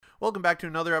Welcome back to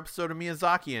another episode of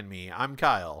Miyazaki and Me. I'm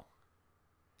Kyle.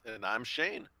 And I'm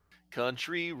Shane.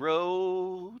 Country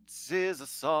Roads is a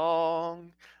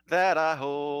song that I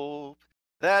hope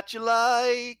that you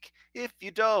like. If you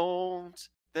don't,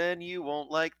 then you won't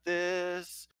like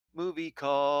this movie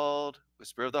called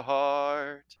Whisper of the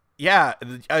Heart. Yeah,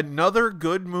 another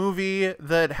good movie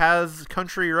that has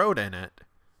Country Road in it.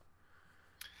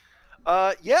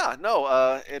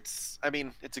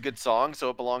 It's a good song, so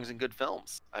it belongs in good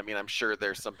films. I mean, I'm sure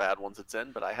there's some bad ones it's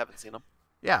in, but I haven't seen them.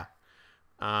 Yeah.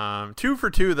 Two for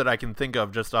two that I can think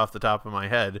of just off the top of my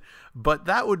head, but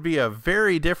that would be a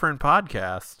very different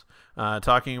podcast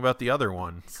talking about the other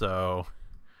one. So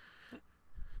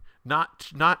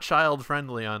not child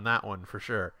friendly on that one for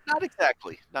sure. Not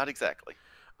exactly. Not exactly.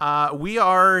 We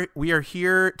are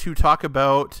here to talk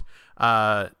about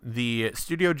the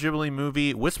Studio Ghibli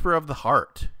movie Whisper of the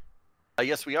Heart.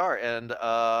 Yes, we are, and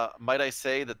might I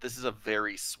say that this is a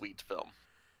very sweet film.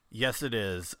 Yes, it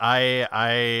is.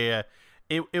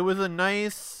 It was a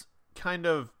nice kind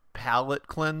of palate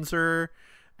cleanser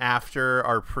after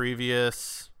our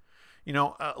previous,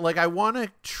 I want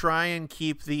to try and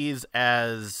keep these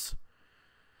as,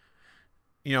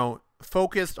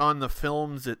 focused on the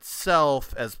films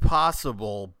itself as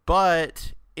possible,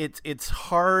 but it's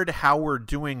hard how we're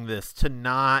doing this to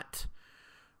not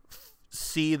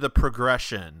see the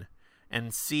progression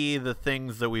and see the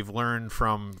things that we've learned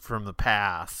from the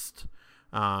past,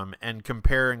 and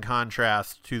compare and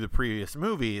contrast to the previous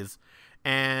movies.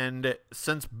 And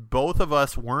since both of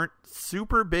us weren't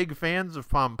super big fans of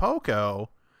Pompoko,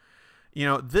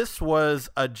 this was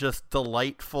a just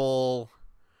delightful,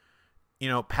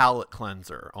 palate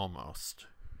cleanser almost.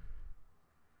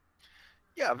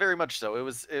 Yeah, very much so. It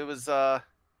was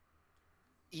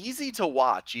easy to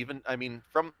watch, even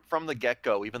from the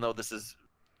get-go, even though this is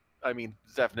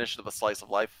definition of a slice of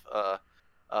life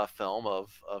film of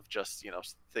just,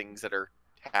 things that are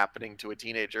happening to a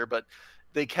teenager, but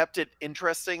they kept it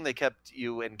interesting, they kept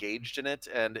you engaged in it,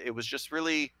 and it was just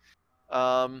really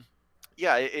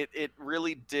it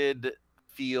really did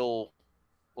feel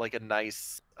like a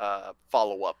nice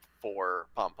follow-up for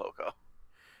Pompoko.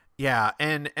 Yeah,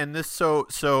 and this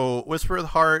so Whisper of the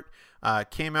Heart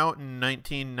came out in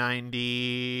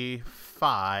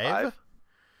 1995.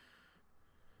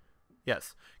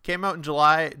 Yes, came out in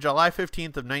July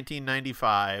 15th of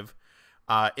 1995.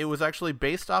 It was actually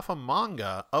based off a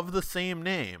manga of the same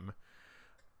name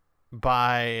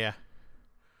by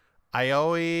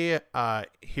Aoi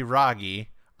Hiragi.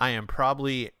 I am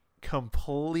probably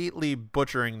completely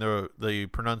butchering the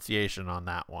pronunciation on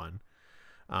that one.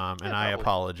 And I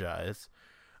apologize.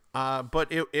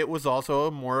 But it was also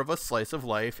more of a slice of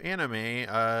life anime.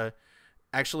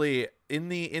 Actually, in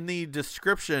the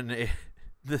description,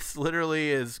 this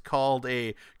literally is called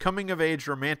a coming of age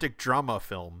romantic drama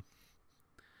film.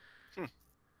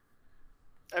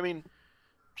 I mean,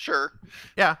 sure.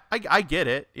 Yeah, I get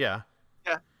it. Yeah.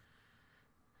 Yeah.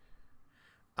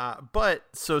 But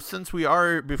so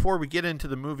before we get into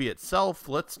the movie itself,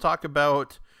 let's talk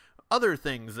about other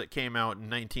things that came out in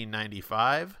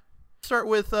 1995. Let's start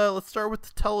with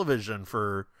the television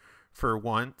for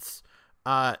once.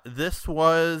 This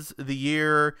was the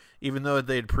year, even though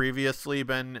they'd previously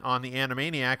been on the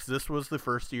Animaniacs, this was the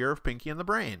first year of Pinky and the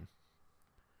Brain.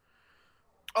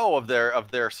 Oh, of their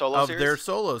solo series? Of their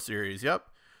solo series, yep.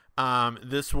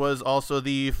 This was also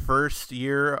the first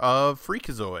year of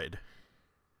Freakazoid.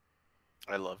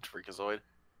 I loved Freakazoid.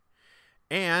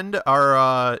 And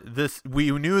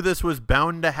we knew this was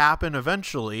bound to happen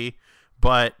eventually,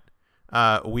 but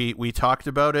we talked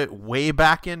about it way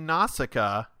back in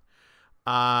Nausicaa.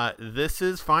 This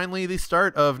is finally the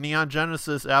start of Neon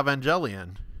Genesis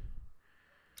Evangelion.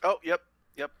 Oh, yep.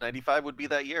 95 would be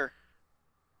that year.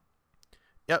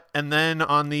 Yep. And then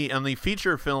on the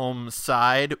feature film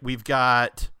side, we've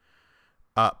got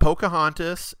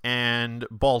Pocahontas and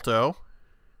Balto.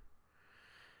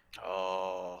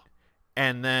 Oh.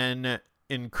 And then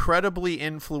incredibly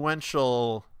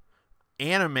influential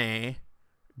anime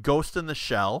Ghost in the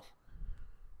Shell.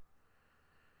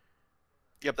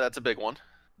 Yep, that's a big one.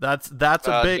 That's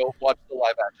a big. Don't watch the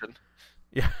live action.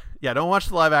 Yeah. Don't watch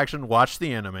the live action. Watch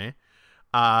the anime.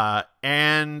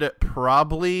 And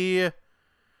probably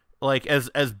like as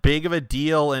big of a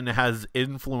deal and as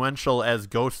influential as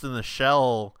Ghost in the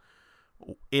Shell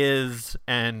is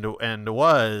and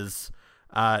was.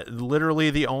 Literally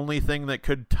the only thing that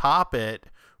could top it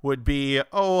would be,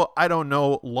 I don't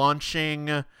know,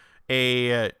 launching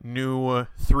a new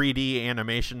 3D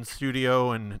animation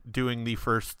studio and doing the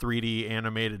first 3D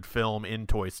animated film in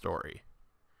Toy Story.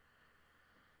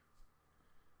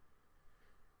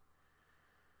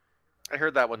 I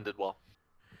heard that one did well.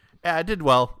 Yeah, it did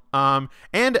well.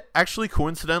 And actually,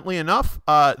 coincidentally enough,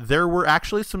 there were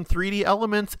actually some 3D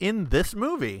elements in this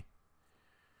movie.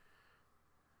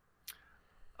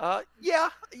 Yeah,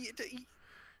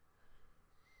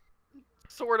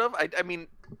 sort of. I mean,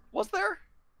 was there?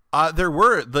 There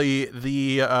were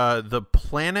the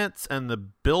planets and the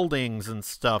buildings and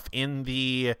stuff in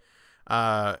the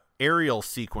aerial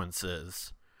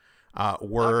sequences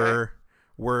Okay.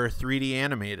 were 3D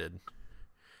animated,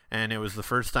 and it was the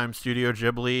first time Studio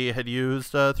Ghibli had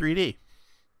used 3D.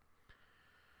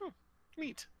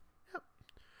 Neat.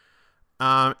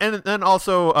 And then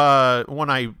also one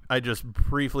I just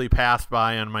briefly passed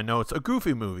by on my notes, a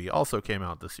Goofy movie also came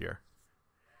out this year.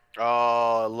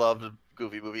 Oh, I loved a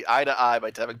Goofy movie. Eye to Eye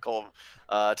by Tevin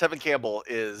Campbell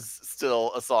is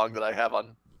still a song that I have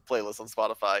on playlists on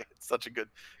Spotify. It's such a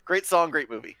great song, great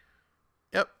movie.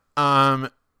 Yep.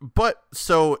 But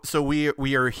so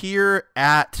we are here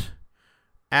at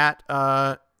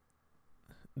the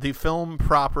film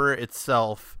proper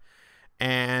itself,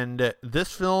 and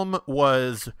this film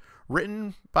was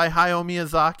written by Hayao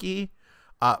Miyazaki,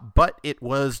 but it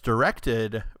was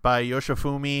directed by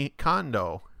Yoshifumi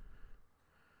Kondo.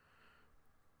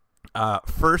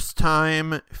 First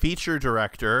time feature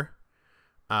director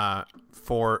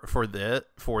for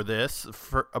this,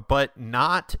 but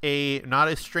not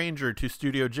a stranger to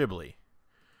Studio Ghibli.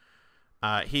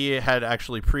 He had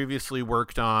actually previously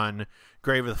worked on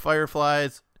Grave of the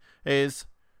Fireflies,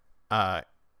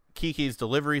 Kiki's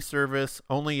Delivery Service,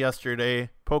 Only Yesterday,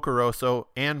 Pocoroso,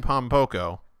 and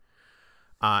Pompoko,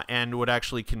 and would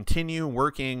actually continue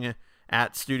working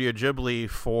at Studio Ghibli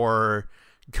for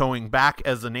going back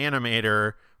as an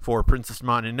animator for Princess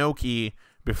Mononoke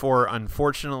before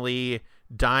unfortunately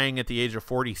dying at the age of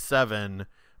 47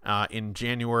 in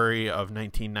January of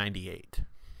 1998.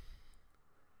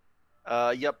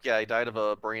 Yep, yeah, he died of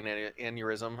a brain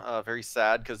aneurysm. Very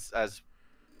sad because as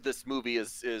this movie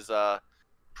is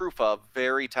proof of,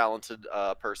 very talented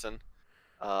person.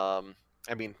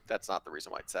 I mean, that's not the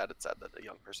reason why it's sad. It's sad that a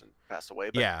young person passed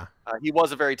away, but Yeah. he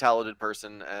was a very talented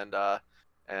person,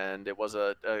 and it was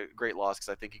a great loss because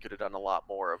I think he could have done a lot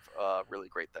more of really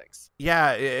great things.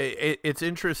 Yeah, it's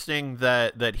interesting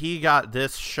that he got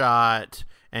this shot,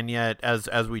 and yet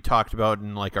as we talked about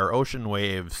in like our Ocean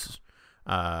Waves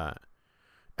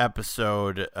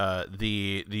episode,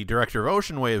 the director of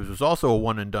Ocean Waves was also a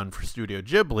one and done for Studio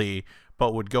Ghibli,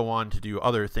 but would go on to do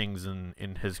other things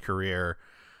in his career.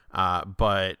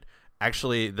 But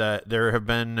actually, there have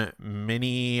been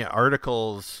many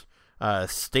articles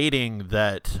stating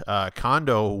that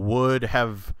Kondo would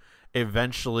have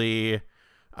eventually,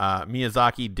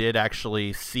 Miyazaki did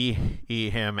actually see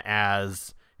him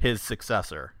as his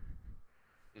successor.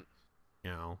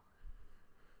 You know,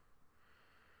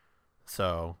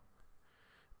 so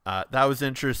that was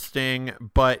interesting.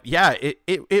 But yeah,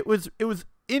 it was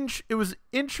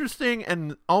interesting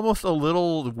and almost a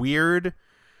little weird.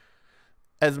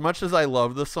 As much as I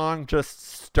love the song, just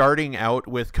starting out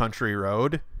with Country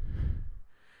Road.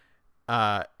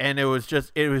 And it was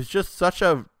just such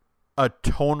a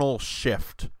tonal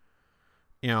shift,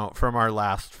 from our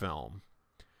last film.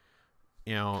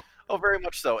 Oh, very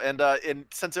much so. And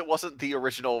since it wasn't the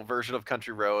original version of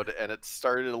Country Road, and it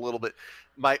started a little bit,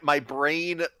 my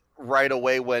brain right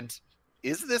away went,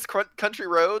 "Is this Country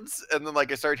Roads?" And then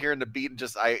like I started hearing the beat, and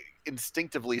just I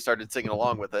instinctively started singing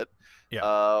along with it.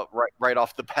 Yeah. Right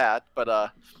off the bat.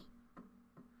 But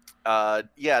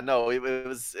yeah, no, it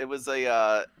was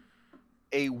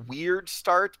a weird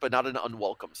start, but not an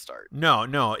unwelcome start.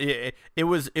 No, it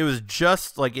was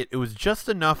just like it was just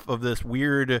enough of this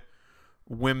weird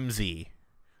whimsy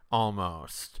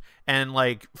almost. And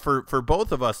like for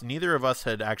both of us, neither of us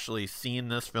had actually seen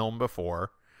this film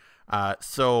before.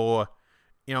 So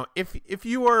if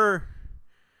you are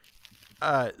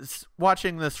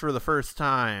watching this for the first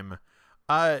time,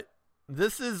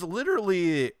 this is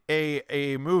literally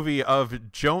a movie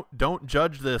of don't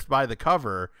judge this by the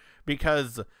cover,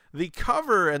 because the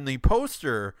cover and the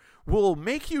poster will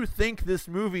make you think this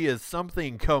movie is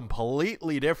something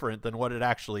completely different than what it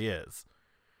actually is.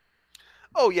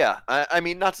 Oh yeah, I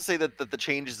mean, not to say that the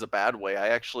change is a bad way. I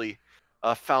actually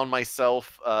found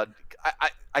myself. I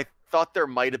thought there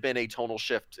might have been a tonal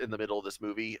shift in the middle of this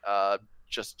movie.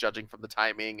 Just judging from the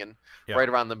timing, and Yeah. right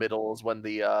around the middle is when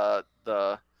the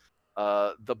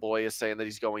boy is saying that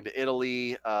he's going to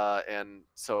Italy, and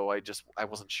so I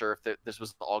wasn't sure if this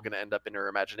was all going to end up in her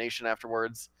imagination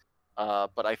afterwards.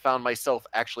 But I found myself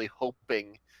actually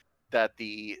hoping that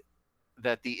the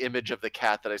image of the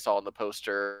cat that I saw on the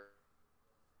poster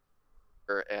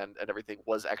and everything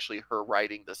was actually her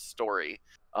writing this story.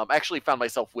 I actually found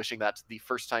myself wishing that the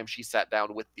first time she sat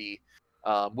down with the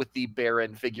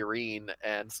Baron figurine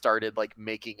and started like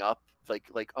making up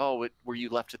oh were you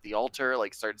left at the altar,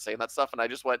 like started saying that stuff, and I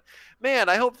just went, man,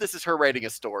 I hope this is her writing a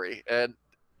story, and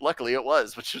luckily it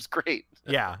was, which was great.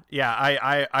 Yeah,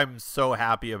 I'm so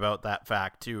happy about that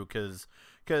fact too, because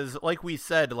like we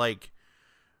said, like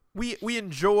we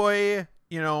enjoy,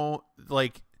 you know,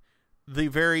 like the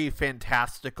very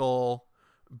fantastical,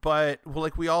 but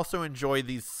like we also enjoy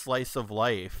these slice of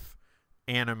life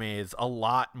animes a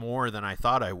lot more than I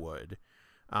thought I would.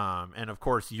 And of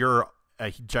course, you're a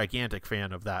gigantic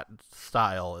fan of that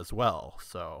style as well.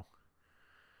 So,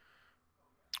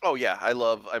 Oh yeah,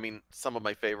 I mean, some of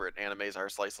my favorite animes are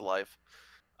slice of life.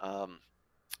 Um,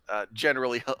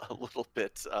 Generally a little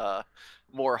bit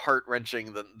more heart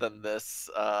wrenching than this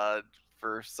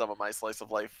for some of my slice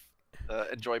of life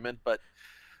enjoyment, but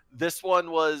this one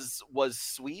was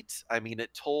sweet. I mean,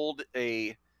 it told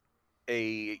a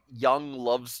young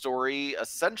love story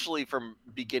essentially from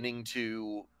beginning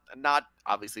to, not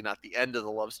obviously not the end of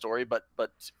the love story, but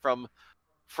from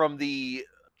the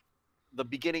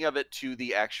beginning of it to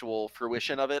the actual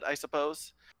fruition of it, I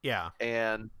suppose. yeah,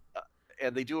 And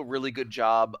and they do a really good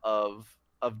job of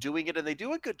doing it, and they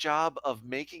do a good job of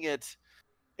making it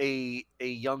a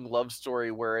young love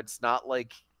story where it's not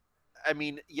like, I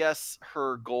mean, yes,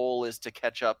 her goal is to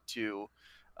catch up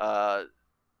uh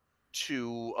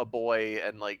to a boy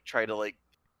and like try to like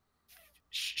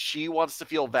she wants to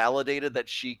feel validated that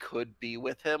she could be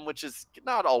with him, which is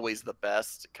not always the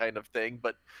best kind of thing,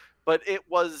 but it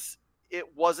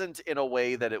wasn't in a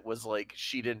way that it was like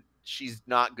she's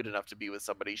not good enough to be with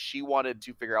somebody. She wanted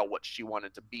to figure out what she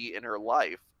wanted to be in her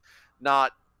life,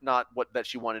 not what that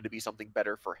she wanted to be something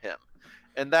better for him.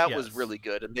 And that was yes, really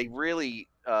good. And they really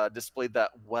displayed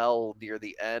that well near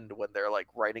the end when they're like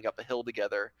riding up a hill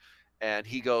together, and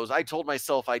he goes, I told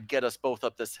myself I'd get us both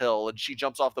up this hill. And she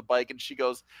jumps off the bike and she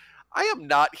goes, I am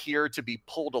not here to be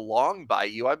pulled along by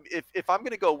you. If I'm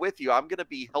going to go with you, I'm going to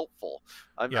be helpful.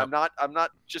 yep. I'm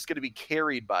not just going to be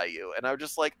carried by you. And I was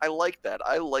just like, I like that.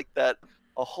 I like that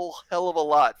a whole hell of a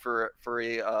lot for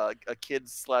a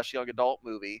kids slash young adult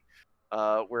movie,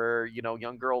 where, you know,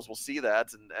 young girls will see that,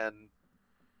 and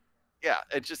yeah,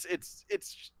 it's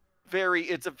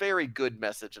a very good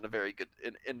message, and a very good,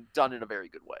 and done in a very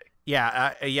good way.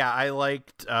 Yeah, I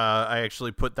liked. I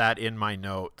actually put that in my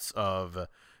notes of,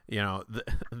 you know,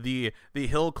 the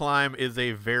hill climb is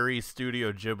a very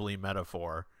Studio Ghibli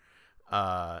metaphor.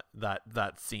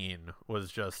 That scene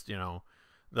was just, you know,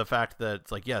 the fact that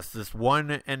it's like, yes, this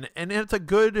one, and it's a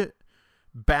good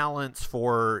balance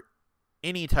for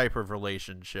any type of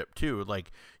relationship too.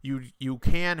 Like you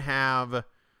can have,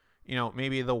 you know,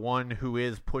 maybe the one who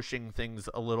is pushing things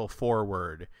a little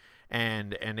forward,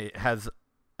 and it has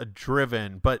a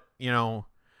driven, but you know,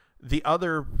 the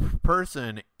other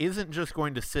person isn't just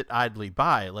going to sit idly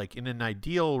by. Like in an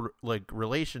ideal like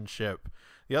relationship,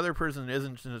 the other person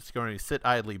isn't just going to sit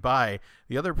idly by.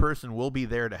 The other person will be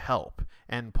there to help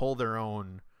and pull their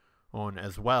own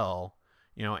as well,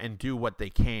 you know, and do what they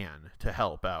can to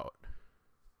help out.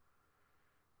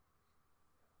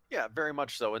 Yeah, very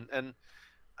much so. And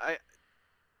I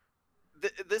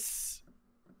this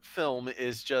film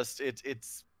is just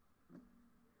it's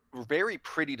very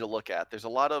pretty to look at. There's a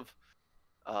lot of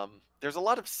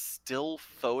still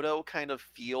photo kind of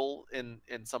feel in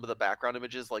some of the background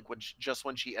images, like just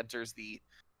when she enters the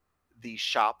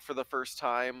shop for the first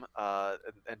time,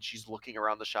 and she's looking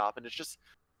around the shop, and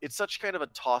it's such kind of a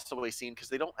tossed away scene because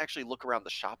they don't actually look around the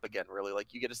shop again, really.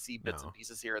 Like, you get to see bits and No.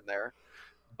 pieces here and there,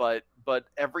 but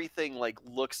everything like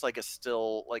looks like a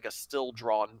still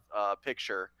drawn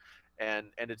picture, and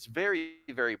it's very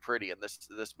very pretty. And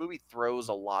this movie throws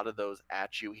a lot of those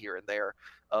at you here and there,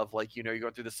 of like, you know, you're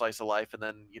going through the slice of life, and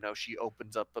then, you know, she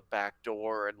opens up a back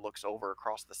door and looks over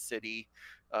across the city,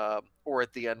 or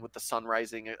at the end with the sun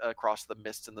rising across the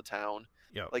mist in the town.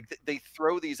 Yep. Like, they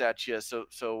throw these at you,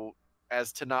 so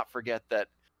as to not forget that,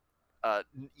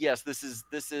 yes, this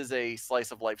is a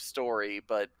slice of life story,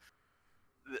 but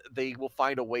they will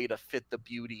find a way to fit the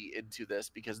beauty into this,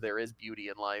 because there is beauty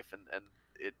in life, and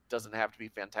it doesn't have to be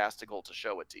fantastical to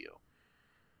show it to you.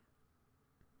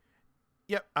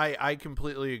 Yep, I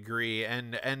completely agree,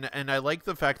 and I like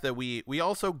the fact that we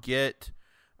also get,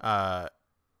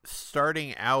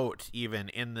 starting out even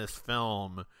in this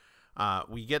film,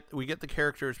 we get the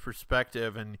character's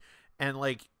perspective, and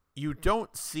like you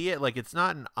don't see it, like it's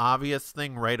not an obvious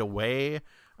thing right away,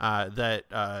 that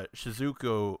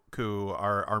Shizuku,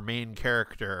 our main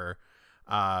character,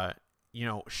 you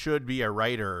know, should be a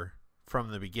writer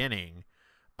from the beginning.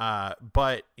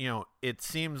 But it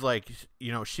seems like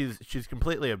she's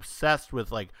completely obsessed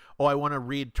with like, oh, I want to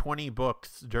read 20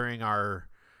 books during our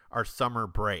summer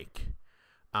break.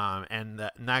 And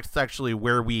that's actually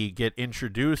where we get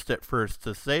introduced at first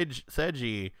to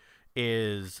Seiji,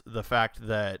 is the fact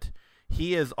that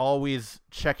he is always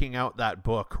checking out that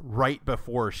book right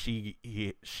before she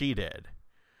did.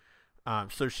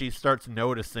 So she starts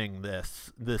noticing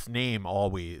this name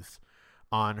always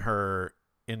on her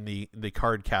in the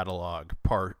card catalog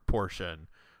portion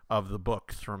of the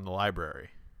books from the library.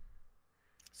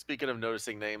 Speaking of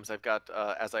noticing names, I've got,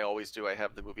 as I always do, I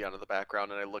have the movie on in the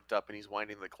background, and I looked up, and he's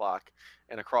winding the clock,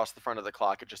 and across the front of the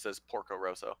clock, it just says Porco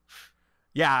Rosso.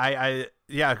 Yeah,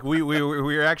 yeah, we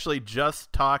were actually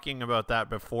just talking about that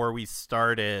before we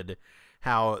started.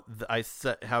 How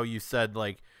you said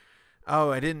like,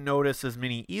 oh, I didn't notice as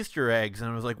many Easter eggs, and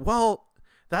I was like, well,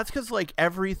 that's because like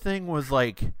everything was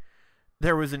like,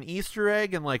 there was an Easter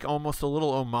egg and like almost a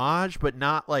little homage, but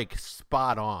not like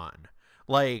spot on.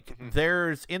 Like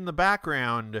there's in the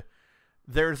background,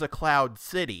 there's a Cloud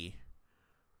City,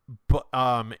 but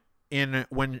in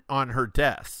when on her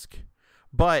desk,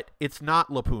 but it's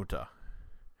not La Punta.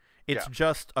 It's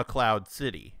just a Cloud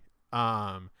City.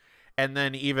 And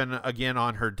then even again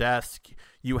on her desk,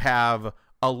 you have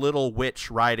a little witch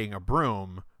riding a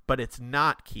broom, but it's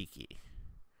not Kiki.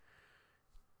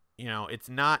 It's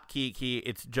not Kiki.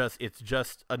 It's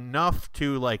just enough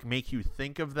to like make you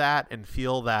think of that and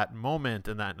feel that moment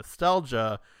and that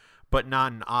nostalgia, but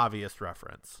not an obvious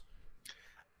reference.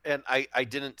 And I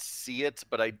didn't see it,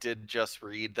 but I did just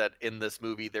read that in this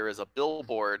movie there is a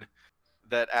billboard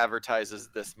that advertises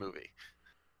this movie.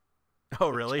 Oh,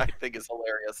 really? I think is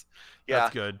hilarious. Yeah.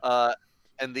 That's good.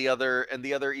 And the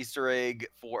other Easter egg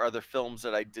for other films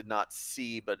that I did not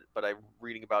see, but I'm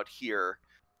reading about here,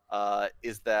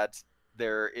 is that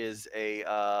there is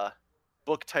a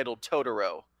book titled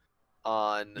Totoro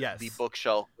on the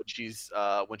bookshelf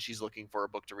when she's looking for a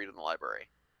book to read in the library.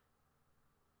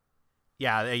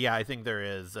 Yeah, I think there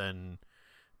is, and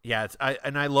yeah,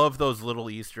 I love those little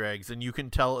Easter eggs, and you can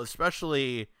tell,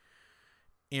 especially,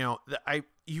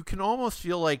 you can almost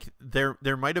feel like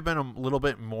there might have been a little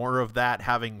bit more of that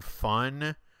having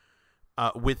fun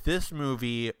with this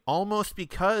movie, almost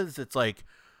because it's like,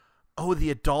 oh,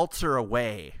 the adults are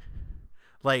away,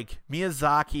 like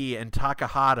Miyazaki and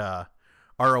Takahata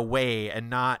are away and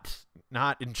not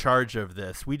in charge of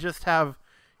this. We just have,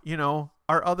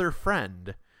 our other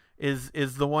friend is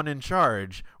the one in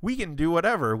charge. We can do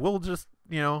whatever. We'll just,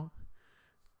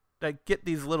 like get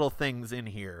these little things in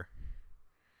here.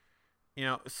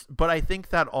 But I think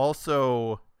that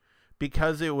also,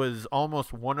 because it was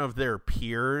almost one of their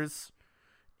peers,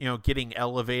 getting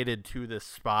elevated to this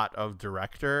spot of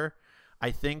director, I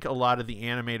think a lot of the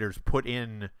animators put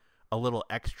in a little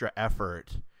extra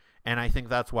effort, and I think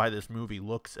that's why this movie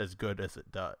looks as good as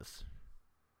it does.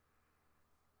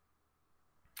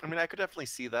 I mean, I could definitely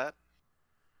see that.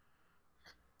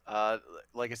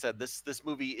 Like I said, this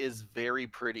movie is very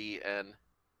pretty, and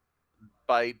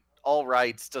by all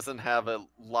rights, doesn't have a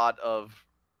lot of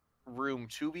room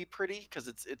to be pretty because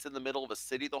it's in the middle of a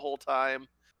city the whole time.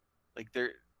 Like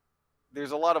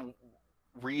there's a lot of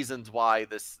reasons why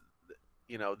this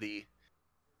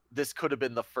this could have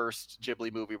been the first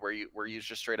Ghibli movie where you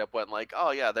just straight up went like,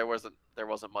 oh yeah, there wasn't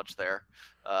much there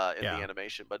in the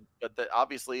animation, but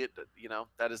obviously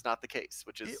that is not the case,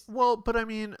 which is well, but I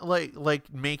mean, like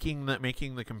making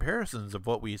the comparisons of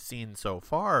what we've seen so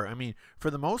far. I mean, for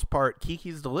the most part,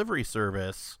 Kiki's Delivery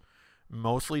Service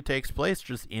mostly takes place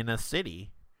just in a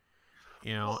city,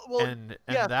 and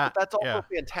yeah, that but that's also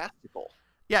fantastical.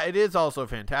 Yeah, it is also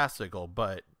fantastical,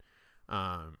 but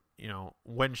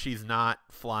when she's not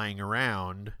flying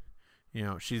around,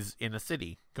 she's in a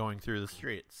city going through the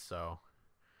streets.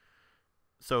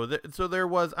 So there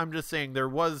was, I'm just saying, there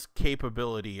was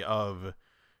capability of,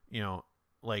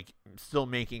 like still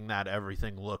making that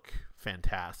everything look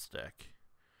fantastic,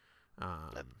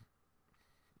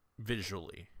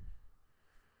 visually.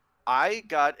 I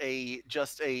got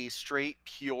just a straight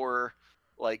pure,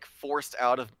 like forced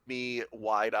out of me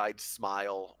wide-eyed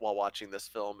smile while watching this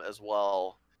film as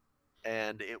well.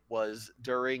 And it was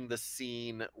during the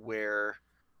scene where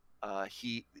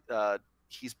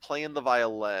he's playing the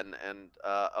violin, and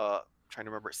trying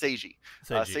to remember,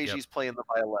 Seiji's playing the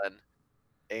violin,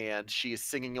 and she's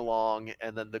singing along,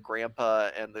 and then the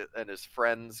grandpa and his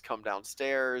friends come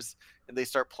downstairs and they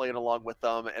start playing along with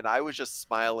them, and I was just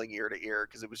smiling ear to ear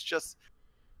because it was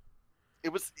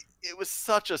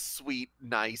such a sweet,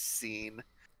 nice scene,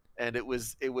 and it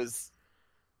was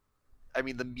I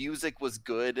mean, the music was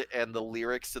good, and the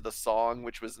lyrics to the song,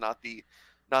 which was not the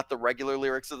not the regular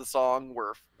lyrics of the song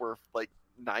were like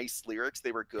nice lyrics.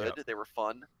 They were good. Yep. They were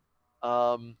fun.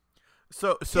 Um,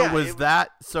 So yeah, was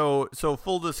that so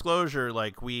full disclosure,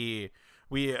 like we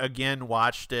again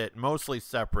watched it mostly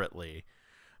separately,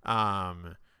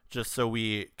 just so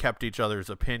we kept each other's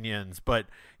opinions, but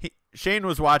Shane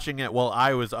was watching it while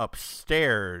I was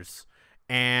upstairs,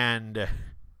 and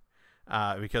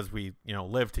because we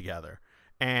live together,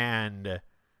 and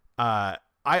I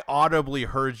audibly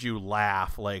heard you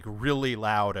laugh like really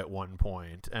loud at one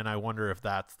point, and I wonder if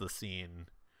that's the scene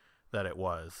that it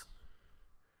was.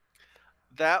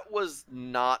 that was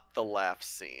not the laugh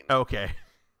scene. Okay.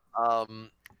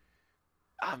 Um,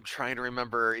 I'm trying to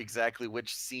remember exactly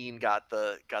which scene got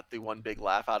the one big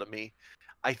laugh out of me.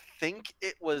 I think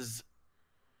it was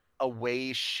a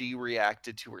way she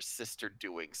reacted to her sister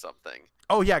doing something.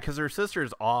 Oh yeah, because her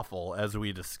sister's awful, as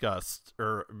we discussed,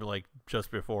 or like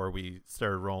just before we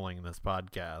started rolling this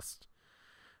podcast.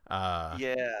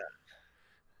 Yeah.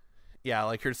 Yeah,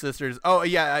 like her sister's. Oh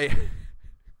yeah,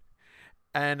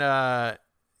 and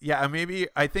yeah, maybe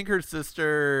I think her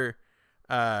sister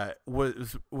her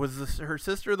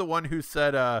sister the one who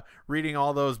said reading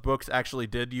all those books actually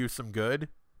did you some good.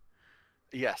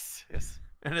 Yes. Yes.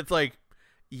 And it's like,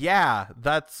 yeah,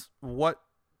 that's what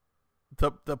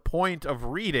the point of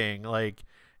reading, like,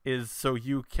 is so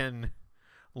you can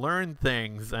learn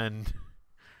things and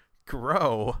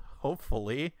grow,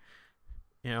 hopefully,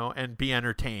 and be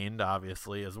entertained,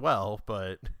 obviously, as well.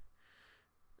 But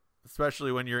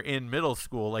especially when you're in middle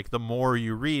school, like, the more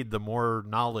you read, the more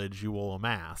knowledge you will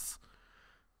amass.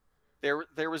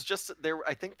 There was just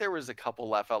I think there was a couple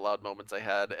laugh out loud moments I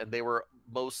had, and they were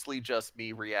mostly just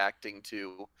me reacting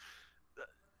to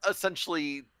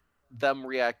essentially them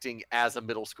reacting as a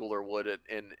middle schooler would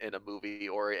in a movie,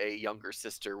 or a younger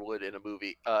sister would in a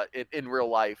movie, in real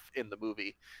life in the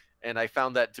movie, and I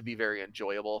found that to be very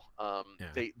enjoyable.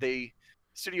 Yeah. They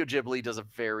Studio Ghibli does a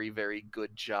very, very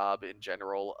good job in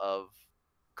general of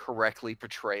correctly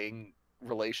portraying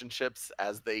relationships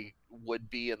as they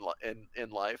would be in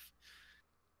life.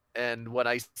 And when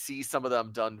I see some of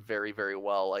them done very, very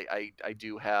well, I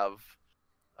do have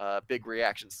big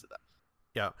reactions to them.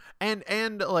 Yeah.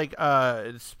 And like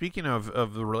speaking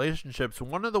of the relationships,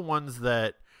 one of the ones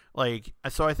that, like,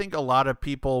 so I think a lot of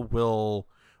people will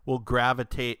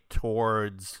gravitate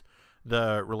towards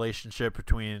the relationship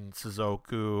between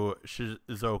Shizuku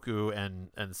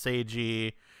and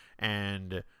Seiji,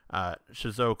 and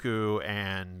Shizuku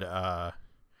and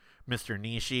Mr.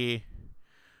 Nishi,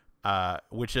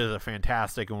 which is a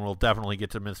fantastic, and we'll definitely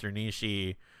get to Mr.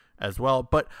 Nishi as well.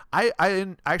 But I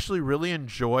actually really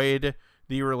enjoyed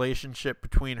the relationship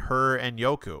between her and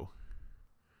Yoku.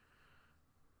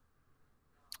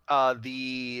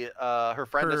 Her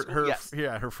friend at school, yes.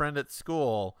 Yeah, her friend at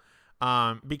school,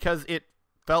 because it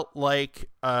felt like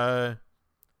a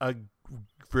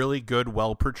really good,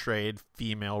 well portrayed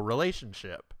female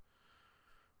relationship.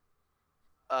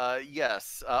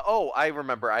 Yes. Oh, I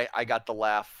remember. I got the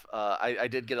laugh. I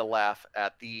did get a laugh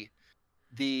at the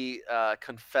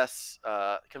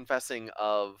confessing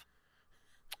of.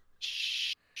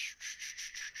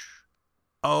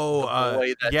 Oh, the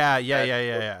boy that, yeah.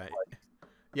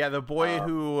 Yeah, the boy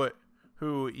who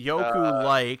Yoku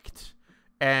liked,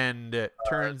 and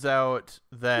turns out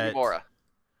that Shimura.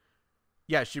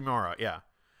 Yeah, Shimura, yeah.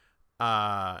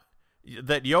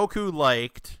 That Yoku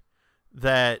liked,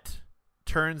 that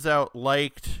turns out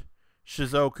liked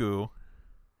Shizuku,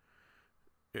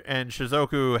 and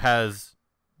Shizuku has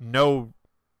no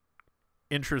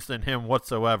interest in him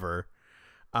whatsoever.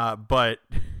 But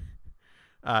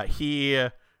he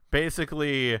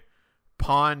basically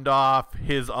pawned off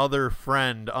his other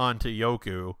friend onto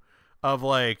Yoku, of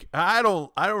like, I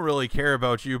don't really care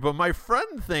about you, but my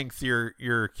friend thinks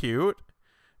you're cute.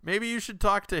 Maybe you should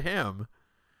talk to him.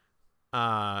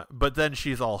 But then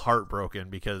she's all heartbroken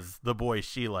because the boy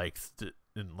she likes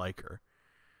didn't like her.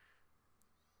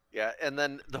 Yeah, and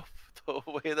then the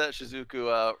way that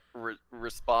Shizuku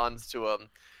responds to him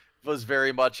was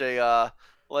very much a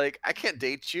like, I can't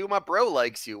date you, my bro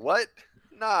likes you. What?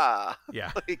 Nah.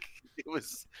 Yeah. Like, it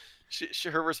was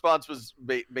her response was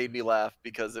made me laugh,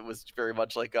 because it was very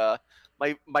much like,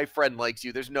 my friend likes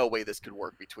you. There's no way this could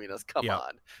work between us. Come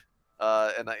on.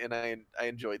 And I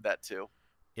enjoyed that too.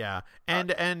 Yeah. And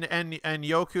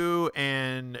Yoku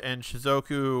and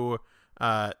Shizuku,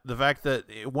 the fact that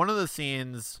one of the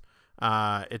scenes,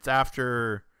 it's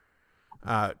after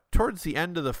towards the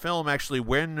end of the film, actually,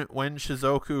 when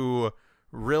Shizuku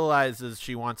realizes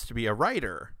she wants to be a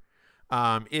writer,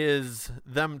 is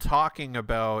them talking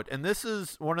about, and this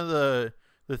is one of the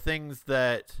things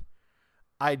that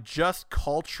I just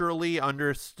culturally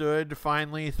understood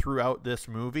finally throughout this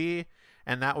movie,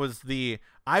 and that was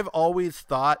I've always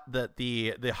thought that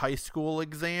the high school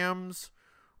exams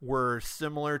were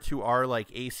similar to our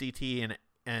like ACT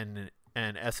and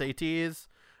SATs,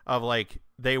 of like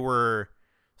they were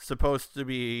supposed to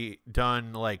be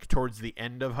done like towards the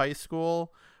end of high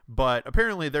school, but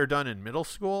apparently they're done in middle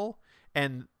school.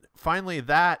 And finally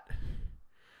that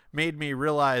made me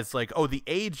realize, like, oh, the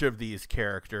age of these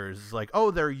characters is like,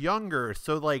 oh, they're younger,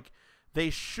 so like they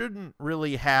shouldn't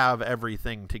really have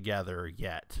everything together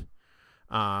yet.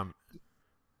 Yeah,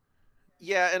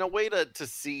 and a way to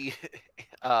see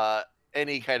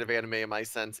any kind of anime in my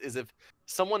sense is if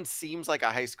someone seems like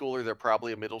a high schooler, they're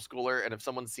probably a middle schooler, and if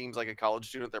someone seems like a college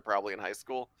student, they're probably in high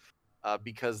school,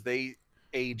 because they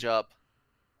age up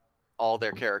all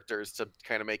their characters to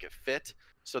kind of make it fit.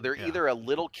 So they're Yeah. either a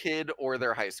little kid or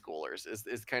they're high schoolers.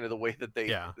 Is kind of the way that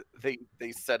Yeah.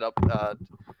 they set up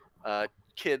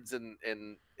kids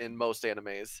in most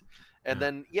animes. And Yeah.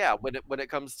 then yeah, when it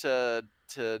comes to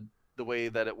the way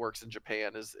that it works in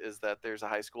Japan is that there's a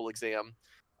high school exam.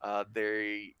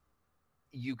 They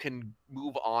You can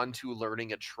move on to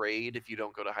learning a trade if you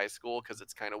don't go to high school, because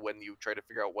it's kind of when you try to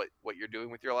figure out what you're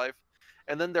doing with your life.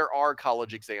 And then there are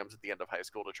college exams at the end of high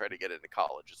school to try to get into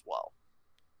college as well.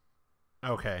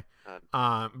 Okay.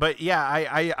 But yeah,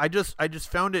 I just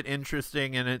found it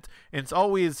interesting, and it's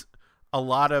always a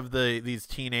lot of these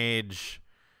teenage,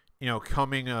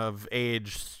 coming of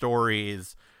age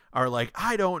stories are like,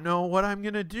 I don't know what I'm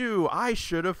gonna do. I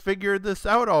should have figured this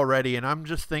out already. And I'm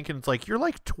just thinking, it's like, you're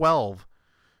like 12.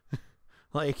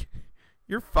 Like,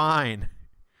 you're fine.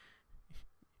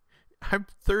 I'm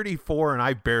 34 and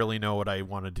I barely know what I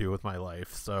want to do with my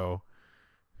life. So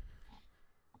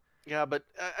yeah, but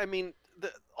I mean,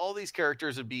 all these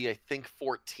characters would be, I think,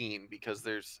 14, because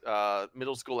there's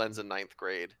middle school ends in 9th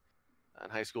grade,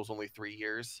 and high school's only 3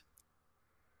 years,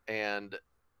 and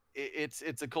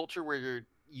it's a culture where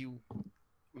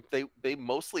they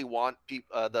mostly want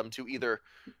them to either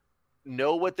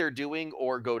know what they're doing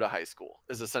or go to high school,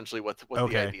 is essentially what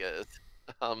Okay. the idea is.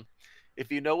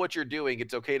 If you know what you're doing,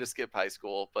 it's okay to skip high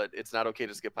school, but it's not okay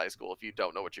to skip high school if you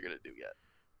don't know what you're going to do yet.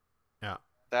 Yeah.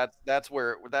 That's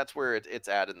where it's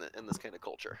at in this kind of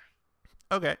culture.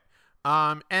 Okay.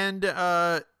 And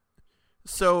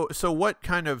so what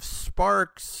kind of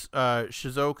sparks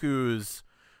Shizuku's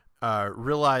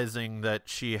realizing that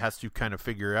she has to kind of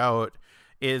figure out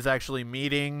is actually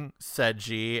meeting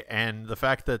Seiji, and the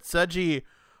fact that Seiji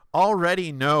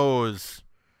already knows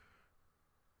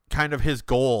kind of his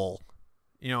goal,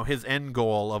 his end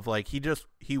goal of like,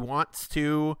 he wants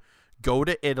to go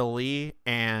to Italy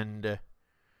and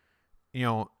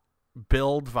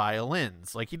build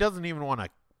violins. Like, he doesn't even want to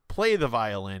play the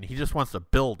violin, he just wants to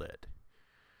build it.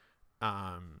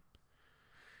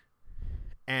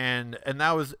 And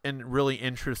that was a really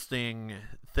interesting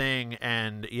thing.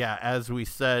 And yeah, as we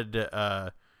said,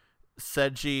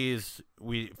 Seiji's,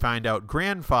 we find out,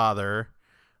 grandfather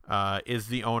is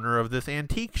the owner of this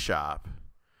antique shop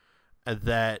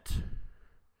that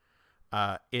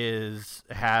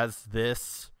has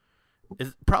this,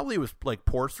 probably was like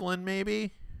porcelain,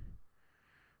 maybe.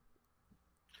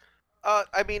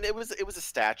 I mean, it was a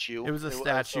statue. It was a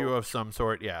statue of some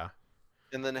sort, yeah.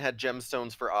 And then it had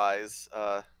gemstones for eyes.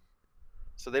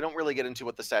 So they don't really get into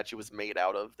what the statue was made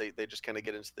out of. They just kind of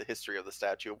get into the history of the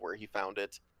statue, of where he found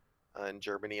it in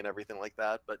Germany and everything like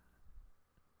that. But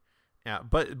yeah,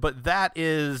 but that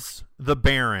is the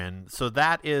Baron. So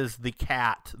that is the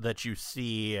cat that you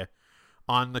see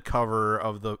on the cover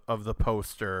of the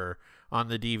poster, on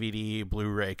the DVD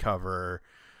Blu-ray cover.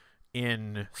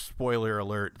 In spoiler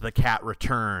alert, the cat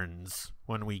returns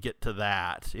when we get to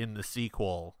that in the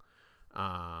sequel.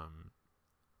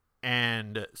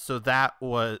 And so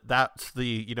that's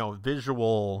the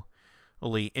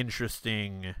visually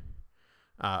interesting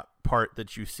part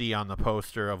that you see on the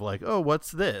poster of like, oh,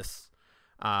 what's this?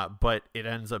 But it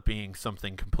ends up being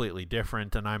something completely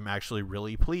different, and I'm actually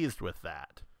really pleased with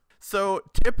that. So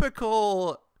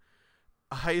typical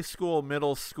high school,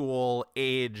 middle school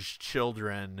age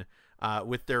children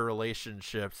with their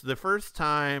relationships. The first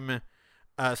time,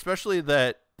 especially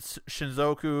that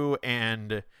Shinzoku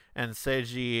and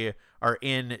Seiji are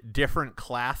in different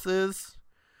classes,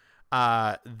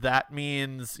 that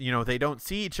means, they don't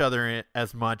see each other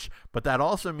as much, but that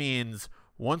also means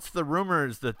once the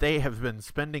rumors that they have been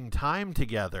spending time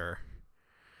together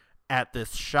at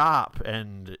this shop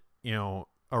and,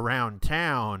 around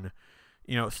town,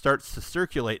 starts to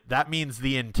circulate, that means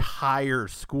the entire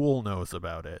school knows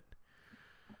about it.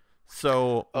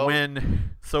 So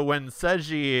when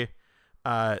Seiji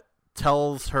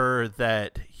tells her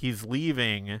that he's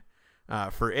leaving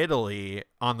for Italy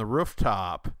on the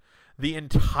rooftop, the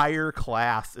entire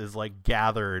class is like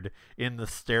gathered in the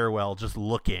stairwell just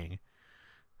looking.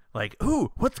 Like,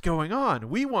 ooh, what's going on?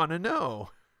 We want to know.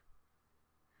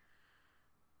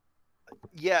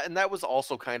 Yeah, and that was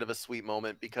also kind of a sweet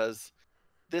moment because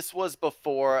this was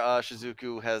before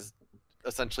Shizuku has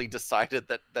essentially decided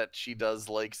that she does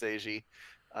like Seiji.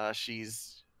 She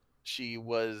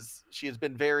has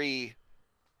been very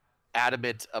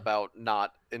adamant about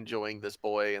not enjoying this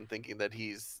boy and thinking that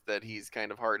he's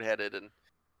kind of hard headed and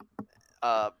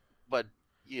but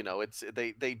it's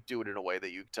they do it in a way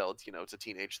that you tell it's a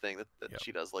teenage thing that Yep.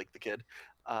 she does like the kid,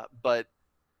 but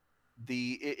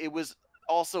it was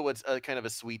also a kind of a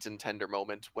sweet and tender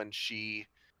moment when she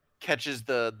catches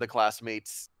the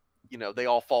classmates. They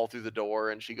all fall through the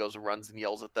door and she goes and runs and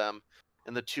yells at them,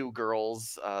 and the two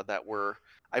girls that were,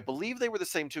 I believe they were the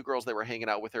same two girls that were hanging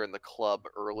out with her in the club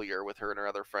earlier with her and her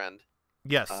other friend,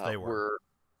 Yes, they were.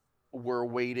 were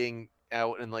waiting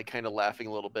out and like kind of laughing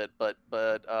a little bit, but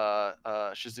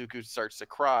Shizuku starts to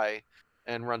cry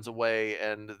and runs away,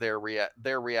 and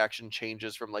their reaction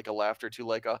changes from like a laughter to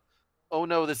like a, oh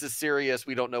no, this is serious,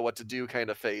 we don't know what to do kind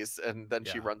of face, and then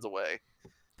she Yeah. runs away.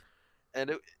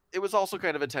 And it was also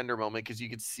kind of a tender moment because you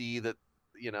could see that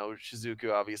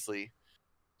Shizuku obviously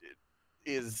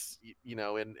is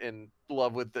in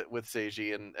love with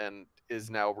Seiji, and is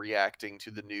now reacting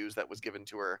to the news that was given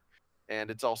to her,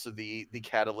 and it's also the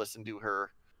catalyst into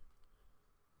her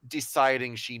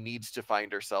deciding she needs to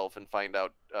find herself and find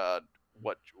out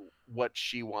what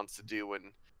she wants to do,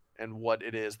 and what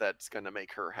it is that's going to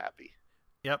make her happy.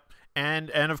 Yep. And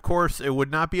of course, it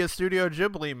would not be a Studio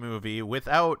Ghibli movie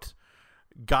without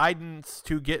guidance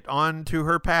to get onto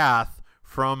her path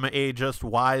from a just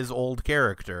wise old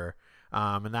character.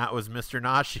 And that was Mr.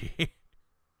 Nashi.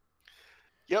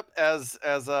 Yep, as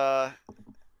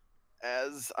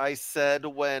I said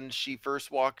when she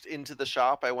first walked into the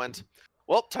shop, I went,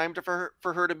 well, time for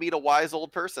her to meet a wise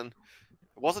old person.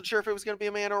 I wasn't sure if it was going to be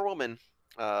a man or a woman,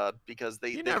 because they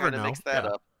You they never kind of know. mixed that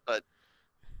Yeah. up.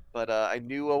 But I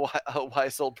knew a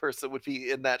wise old person would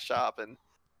be in that shop, and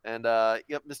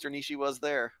yep, Mr. Nishi was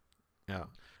there. Yeah.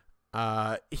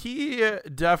 He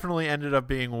definitely ended up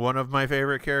being one of my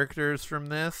favorite characters from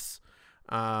this.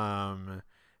 And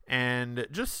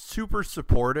just super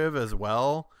supportive as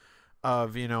well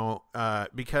of,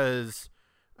 because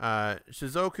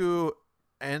Shizuku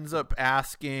ends up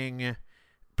asking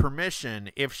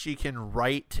permission if she can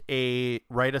write a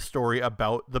story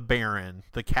about the Baron,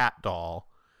 the cat doll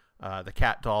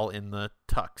in the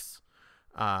tux.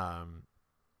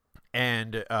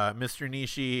 And Mr.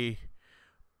 Nishi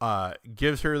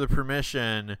gives her the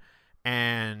permission,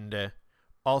 and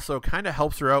also kind of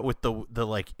helps her out with the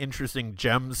like interesting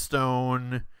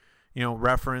gemstone,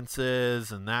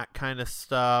 references and that kind of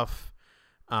stuff.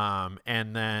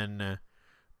 And then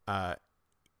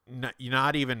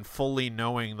not even fully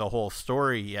knowing the whole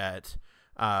story yet,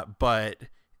 but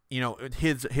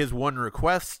his one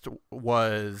request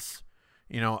was,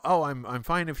 oh, I'm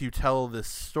fine if you tell this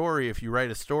story, if you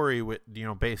write a story with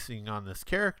basing on this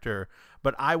character,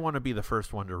 but I want to be the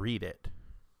first one to read it.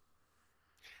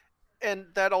 And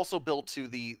that also built to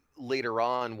the later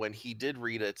on when he did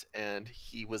read it, and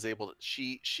he was able to,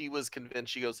 she was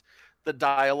convinced. She goes, the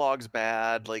dialogue's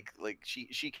bad, like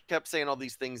she kept saying all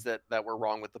these things that were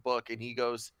wrong with the book, and he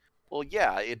goes, well,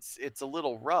 yeah, it's a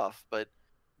little rough, but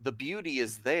the beauty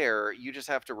is there, you just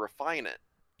have to refine it.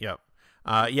 Yep.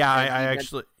 Yeah, And I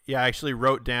actually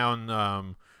wrote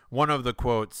down one of the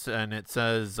quotes, and it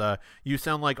says, "You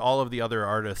sound like all of the other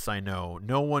artists I know.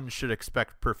 No one should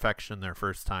expect perfection their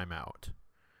first time out."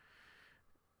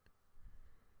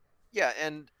 Yeah,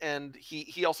 and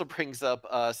he also brings up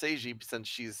Seiji, since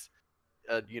she's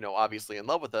obviously in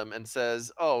love with him, and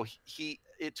says, oh,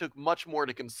 it took much more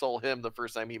to console him the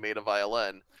first time he made a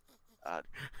violin, uh,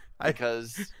 I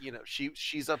because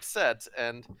she's upset,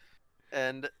 and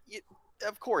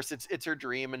of course it's her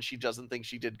dream and she doesn't think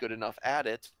she did good enough at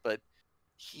it, but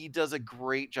he does a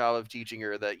great job of teaching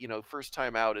her that first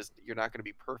time out is, you're not going to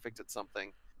be perfect at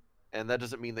something, and that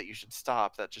doesn't mean that you should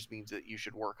stop, that just means that you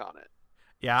should work on it.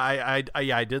 Yeah,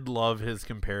 I did love his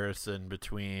comparison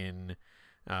between,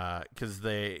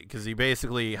 because he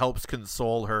basically helps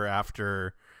console her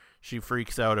after she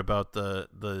freaks out about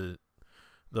the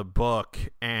book,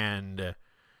 and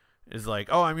is like,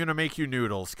 oh, I'm gonna make you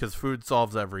noodles because food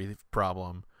solves every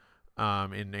problem,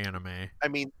 in anime. I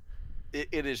mean,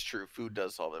 it is true, food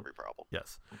does solve every problem.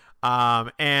 Yes.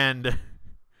 And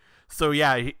so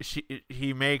yeah,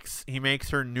 he makes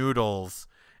her noodles,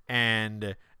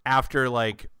 and after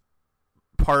like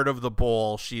part of the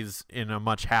bowl, she's in a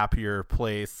much happier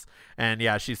place. And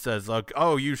yeah, she says, like,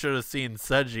 oh, you should have seen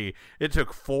Seiji. It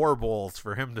took 4 bowls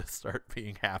for him to start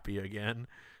being happy again.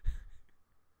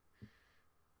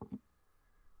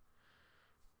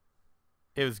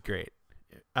 It was great.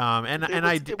 And It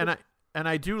was it was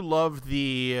I do love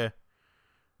the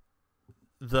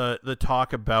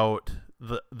talk about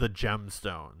the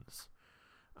gemstones,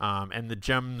 and the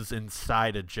gems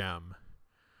inside a gem.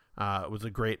 Was a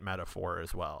great metaphor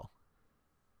as well.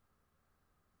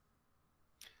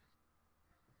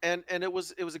 and it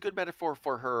was a good metaphor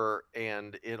for her,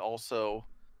 and it also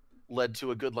led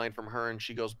to a good line from her, and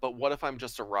she goes, "But what if I'm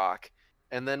just a rock?"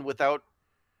 And then without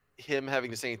him having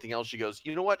to say anything else, she goes,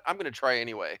 "You know what? I'm going to try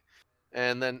anyway."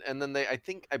 And then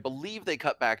I believe they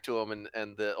cut back to him,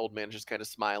 and the old man just kind of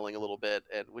smiling a little bit,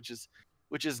 and which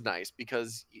is nice,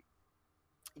 because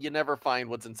you never find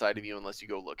what's inside of you unless you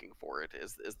go looking for it,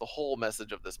 is the whole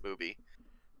message of this movie.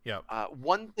 Yep.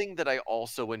 One thing that I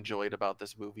also enjoyed about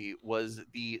this movie was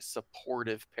the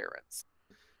supportive parents.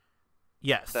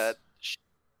 Yes. That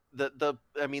the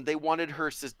I mean, they wanted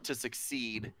her to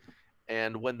succeed,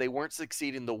 and when they weren't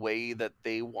succeeding the way that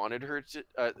they wanted her to,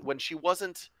 when she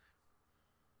wasn't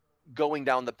going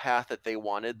down the path that they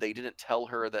wanted, they didn't tell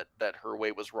her that her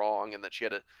way was wrong, and that she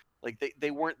had to, like,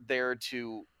 they weren't there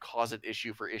to cause an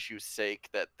issue for issue's sake,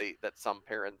 that some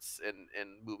parents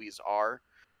in movies are.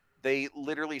 They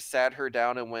literally sat her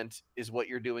down and went, "Is what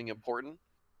you're doing important?"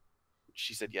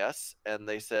 She said yes, and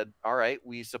they said, "All right,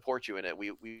 we support you in it.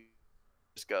 We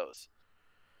just goes."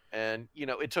 And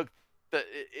it took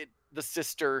the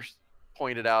sister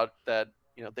pointed out that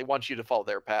they want you to follow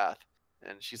their path,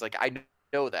 and she's like, "I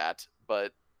know that,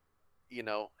 but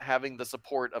having the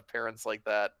support of parents like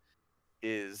that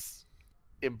is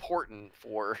important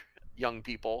for young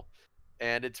people,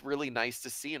 and it's really nice to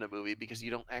see in a movie, because you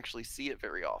don't actually see it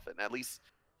very often. At least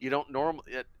you don't normally.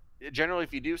 Generally,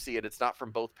 if you do see it, it's not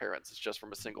from both parents. It's just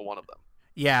from a single one of them.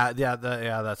 Yeah,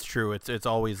 that's true. It's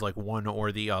always like one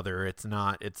or the other. It's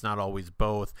not always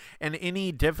both. And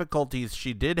any difficulties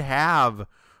she did have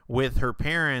with her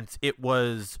parents, it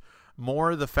was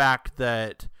more the fact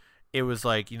that it was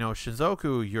like,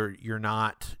 Shizuku, you're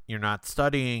not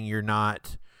studying, you're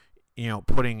not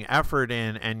putting effort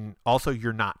in, and also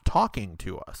you're not talking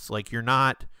to us. Like, you're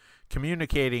not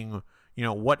communicating,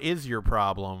 what is your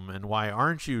problem and why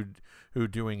aren't you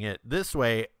doing it this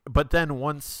way? But then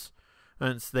once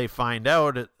they find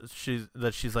out, she's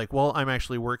like, well, I'm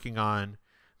actually working on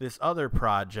this other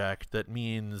project that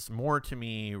means more to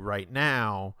me right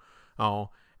now. Oh,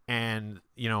 and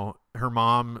her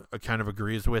mom kind of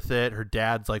agrees with it. Her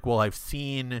dad's like, well, I've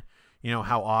seen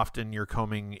how often you're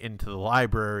coming into the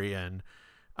library, and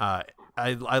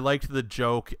I liked the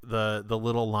joke, the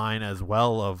little line as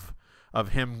well of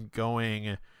him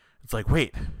going, it's like,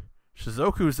 wait,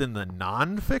 Shizuku's in the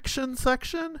nonfiction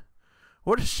section?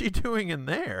 What is she doing in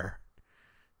there?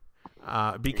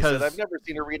 Because He said, "I've never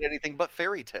seen her read anything but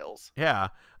fairy tales." yeah,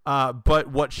 but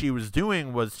what she was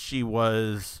doing was she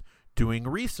was doing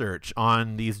research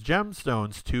on these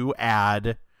gemstones to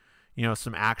add,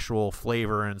 some actual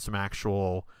flavor and some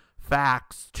actual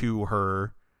facts to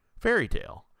her fairy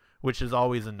tale, which is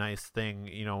always a nice thing,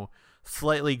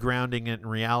 slightly grounding it in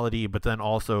reality, but then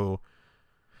also,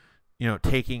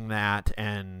 taking that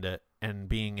and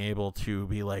being able to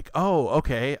be like, oh,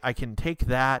 okay, I can take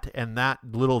that, and that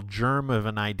little germ of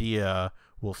an idea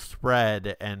will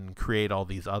spread and create all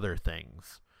these other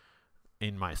things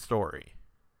in my story.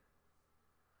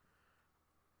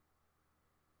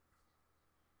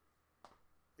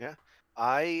 Yeah,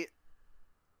 I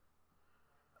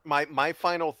my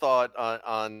final thought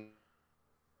on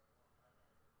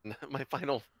my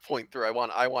final point through I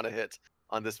want to hit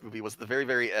on this movie was the very,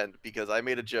 very end, because I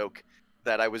made a joke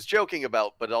that I was joking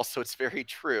about, but also it's very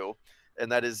true,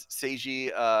 and that is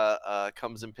Seiji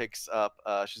comes and picks up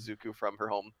Shizuku from her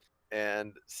home,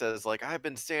 and says, like, "I've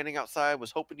been standing outside,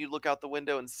 was hoping you'd look out the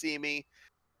window and see me."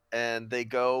 And they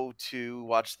go to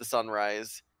watch the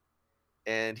sunrise,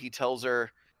 and he tells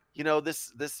her,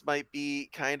 "This might be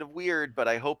kind of weird, but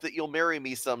I hope that you'll marry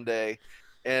me someday."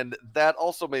 And that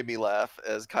also made me laugh,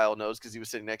 as Kyle knows, because he was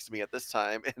sitting next to me at this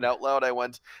time. And out loud, I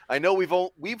went, "I know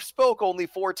we've spoke only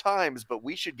 4 times, but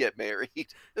we should get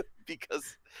married,"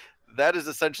 because that is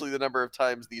essentially the number of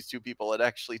times these two people had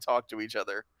actually talked to each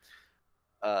other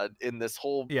in this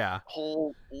whole Yeah.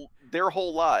 whole their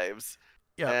whole lives.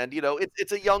 Yep. And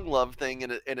it's a young love thing,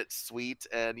 and it's sweet,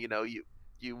 and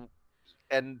you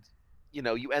end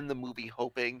you end the movie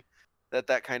hoping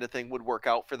that kind of thing would work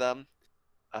out for them.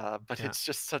 But Yeah. it's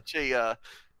just such a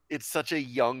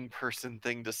young person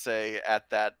thing to say at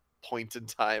that point in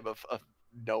time of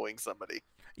knowing somebody.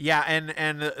 Yeah,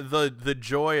 and the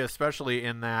joy, especially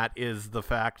in that, is the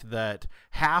fact that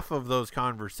half of those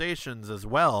conversations as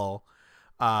well,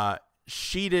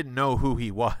 she didn't know who he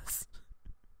was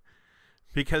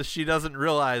because she doesn't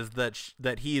realize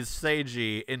that he's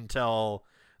Seiji until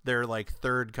their like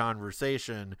third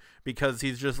conversation, because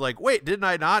he's just like, wait, didn't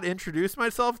I not introduce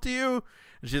myself to you?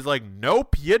 And she's like,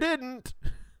 nope, you didn't.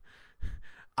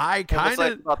 I kind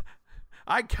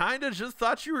of just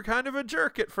thought you were kind of a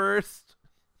jerk at first.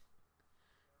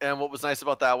 And what was nice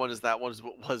about that one is that one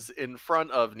was in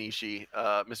front of Mr.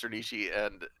 Nishi,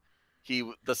 and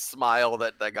the smile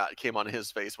that came on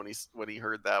his face when he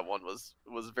heard that one was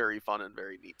very fun and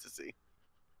very neat to see.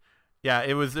 Yeah,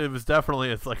 it was definitely,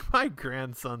 it's like, my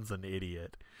grandson's an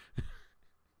idiot.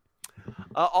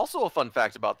 Also, a fun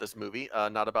fact about this movie,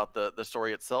 not about the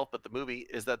story itself, but the movie,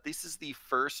 is that this is the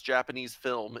first Japanese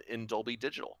film in Dolby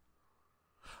Digital.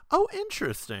 Oh,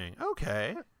 interesting.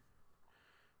 Okay.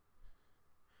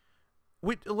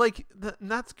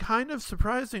 That's kind of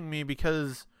surprising me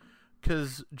because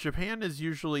Japan is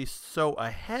usually so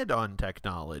ahead on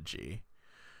technology.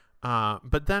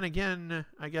 But then again,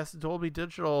 I guess Dolby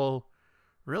Digital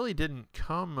really didn't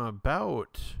come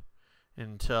about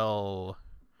until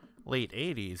late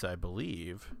 80s, I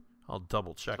believe. I'll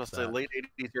double check that. Say late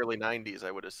 80s, early 90s,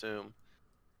 I would assume.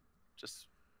 Just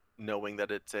knowing that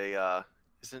it's a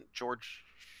isn't George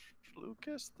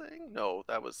Lucas thing? No,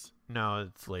 that was... No,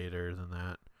 it's later than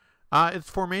that. Its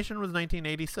formation was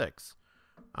 1986.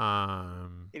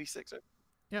 86.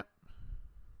 Yep.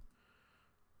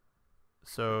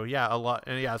 So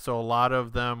yeah, so a lot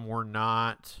of them were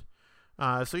not.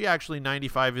 So yeah, actually,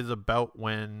 95 is about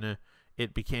when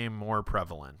it became more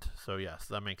prevalent. So yes,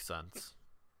 that makes sense.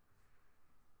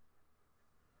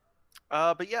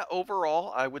 But yeah,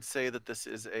 overall, I would say that this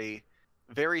is a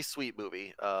very sweet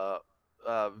movie.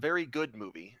 Very good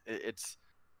movie. It's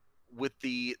with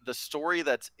the story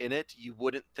that's in it, you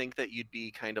wouldn't think that you'd be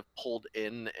kind of pulled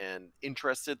in and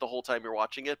interested the whole time you're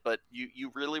watching it, but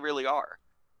you really, really are.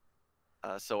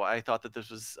 So I thought that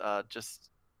this was just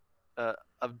a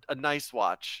nice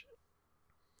watch.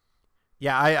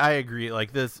 Yeah, I agree.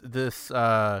 Like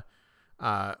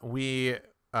we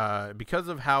because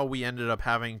of how we ended up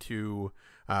having to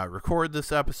record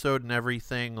this episode and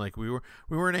everything, like we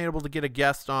weren't able to get a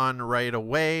guest on right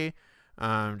away,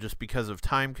 just because of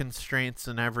time constraints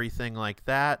and everything like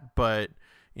that. But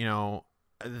you know,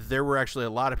 there were actually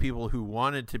a lot of people who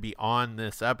wanted to be on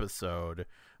this episode,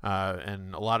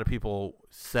 and a lot of people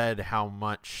said how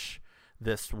much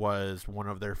this was one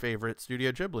of their favorite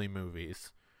Studio Ghibli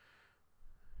movies.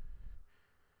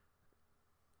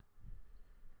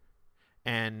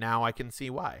 And now I can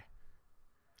see why.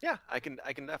 Yeah, I can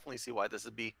definitely see why this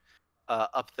would be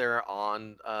up there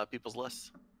on people's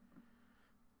lists.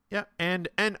 Yeah, and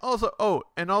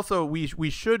also we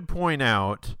should point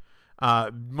out,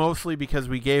 mostly because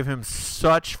we gave him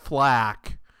such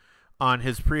flack on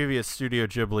his previous Studio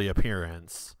Ghibli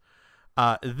appearance.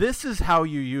 This is how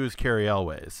you use Cary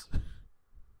Elwes.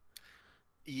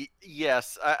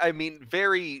 Yes, I mean,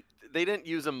 they didn't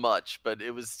use him much, but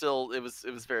it was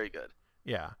very good.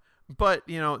 Yeah, but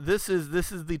you know, this is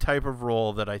the type of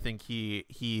role that I think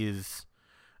he's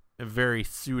very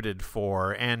suited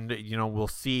for, and you know, we'll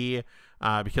see,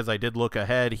 because I did look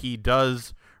ahead, he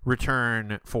does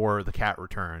return for The Cat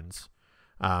Returns,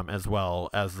 as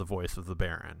well as the voice of the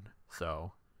Baron.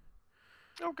 So,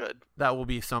 oh, good. That will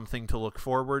be something to look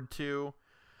forward to.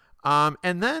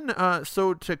 And then,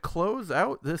 so to close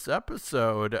out this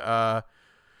episode,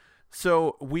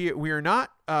 so we are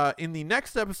not, in the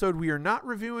next episode, we are not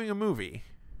reviewing a movie.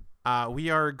 We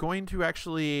are going to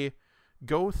actually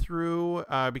go through,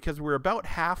 because we're about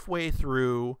halfway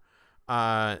through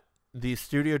the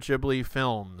Studio Ghibli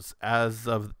films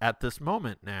at this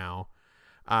moment now.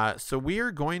 So we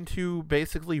are going to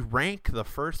basically rank the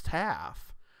first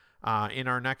half in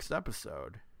our next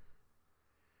episode.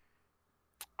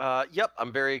 Yep,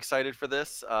 I'm very excited for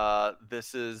this.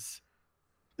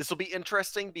 This will be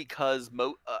interesting because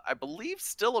I believe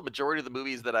still a majority of the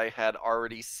movies that I had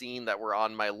already seen that were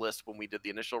on my list when we did the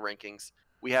initial rankings,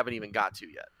 we haven't even got to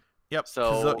yet. Yep.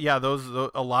 So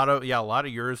a lot of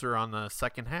yours are on the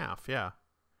second half. Yeah.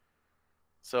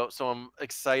 So I'm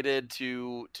excited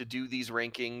to do these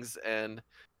rankings, and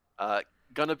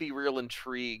gonna be real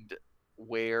intrigued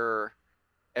where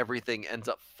everything ends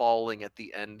up falling at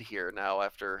the end here now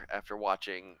after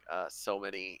watching so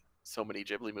many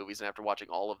Ghibli movies and after watching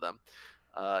all of them.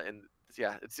 And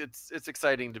yeah, it's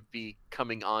exciting to be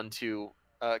coming on to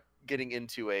getting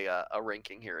into a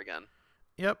ranking here again.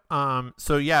 Yep.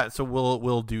 So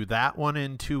we'll do that one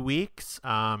in 2 weeks.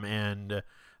 And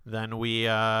then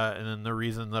and then the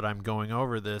reason that I'm going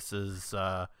over this is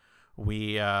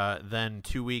we then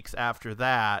 2 weeks after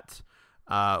that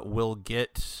we'll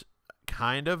get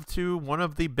kind of to one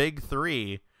of the big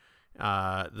three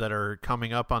that are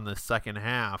coming up on the second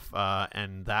half,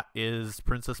 and that is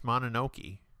Princess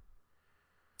Mononoke.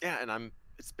 Yeah, and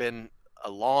it's been a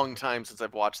long time since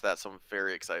I've watched that, so I'm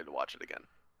very excited to watch it again.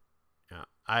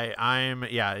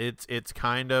 Yeah, it's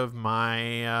kind of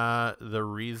my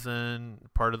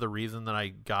part of the reason that I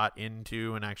got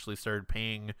into and actually started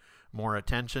paying more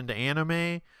attention to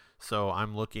anime. So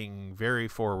I'm looking very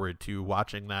forward to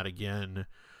watching that again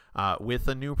with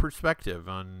a new perspective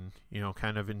on,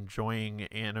 kind of enjoying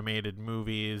animated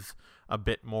movies a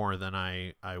bit more than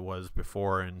I was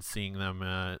before, and seeing them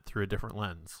through a different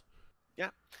lens. Yeah,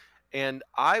 and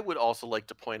I would also like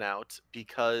to point out,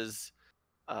 because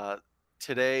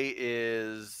today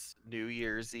is New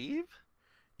Year's Eve.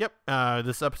 Yep,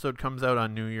 this episode comes out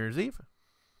on New Year's Eve.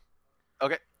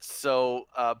 Okay, so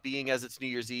being as it's New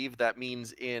Year's Eve, that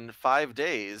means in 5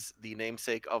 days, the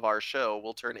namesake of our show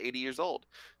will turn 80 years old.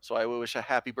 So I wish a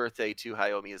happy birthday to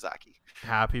Hayao Miyazaki.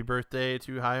 Happy birthday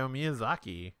to Hayao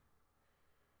Miyazaki.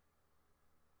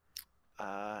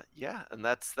 Yeah, and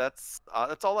that's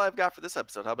all I've got for this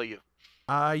episode. How about you?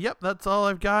 Yep, that's all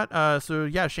I've got. So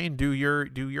yeah, Shane, do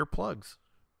your plugs.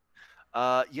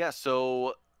 Yeah,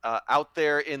 so out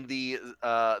there in the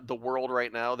world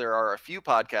right now, there are a few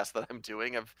podcasts that I'm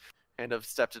doing. I've kind of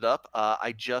stepped it up.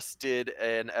 I just did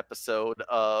an episode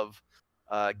of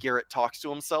Garrett Talks to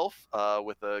Himself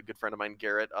with a good friend of mine,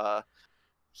 Garrett.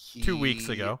 2 weeks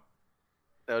ago.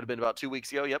 That would have been about 2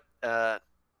 weeks ago. Yep.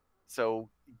 So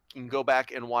you can go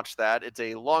back and watch that. It's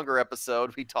a longer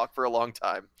episode. We talk for a long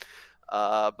time,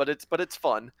 but it's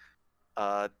fun.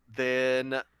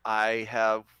 Then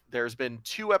there's been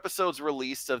 2 episodes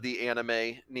released of the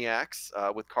Anime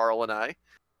Niacs with Carl and I.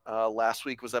 Last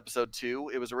week was episode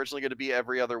 2. It was originally going to be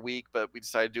every other week, but we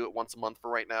decided to do it once a month for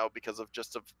right now because of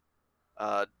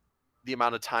the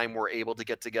amount of time we're able to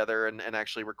get together and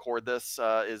actually record this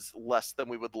is less than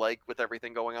we would like with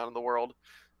everything going on in the world.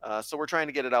 So we're trying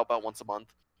to get it out about once a month.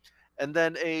 And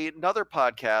then another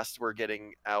podcast we're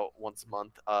getting out once a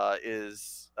month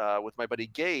is with my buddy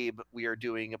Gabe. We are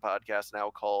doing a podcast now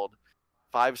called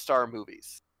 5-Star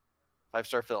Movies,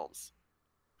 5-Star Films,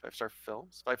 5-Star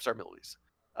Films, 5-Star Movies,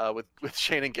 with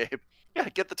Shane and Gabe. Yeah,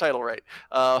 get the title right.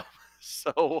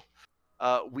 So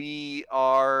we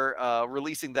are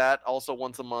releasing that also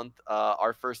once a month.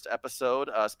 Our first episode,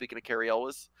 speaking of Carrie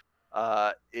Elwes,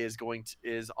 is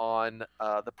on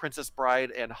The Princess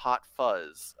Bride and Hot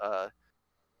Fuzz.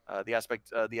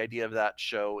 The idea of that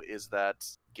show is that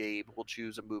Gabe will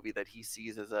choose a movie that he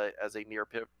sees as a near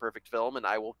perfect film, and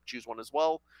I will choose one as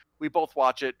well. We both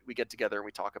watch it, we get together, and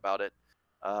we talk about it,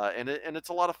 and it's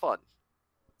a lot of fun.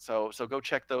 So go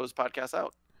check those podcasts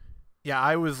out. Yeah,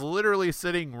 I was literally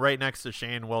sitting right next to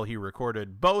Shane while he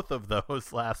recorded both of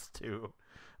those last 2,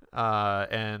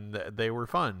 and they were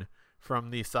fun.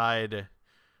 From the side,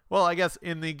 well, I guess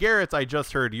in the Garrett's I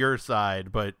just heard your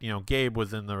side, but Gabe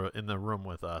was in the room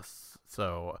with us,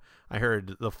 so I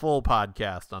heard the full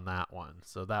podcast on that one.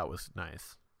 So that was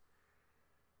nice.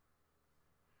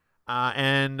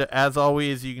 And as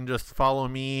always, you can just follow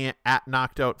me at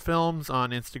Knocked Out Films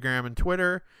on Instagram and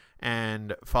Twitter,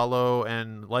 and follow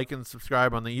and like and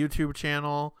subscribe on the YouTube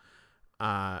channel.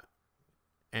 And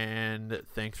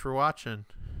thanks for watching,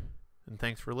 and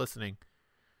thanks for listening.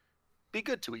 Be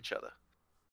good to each other.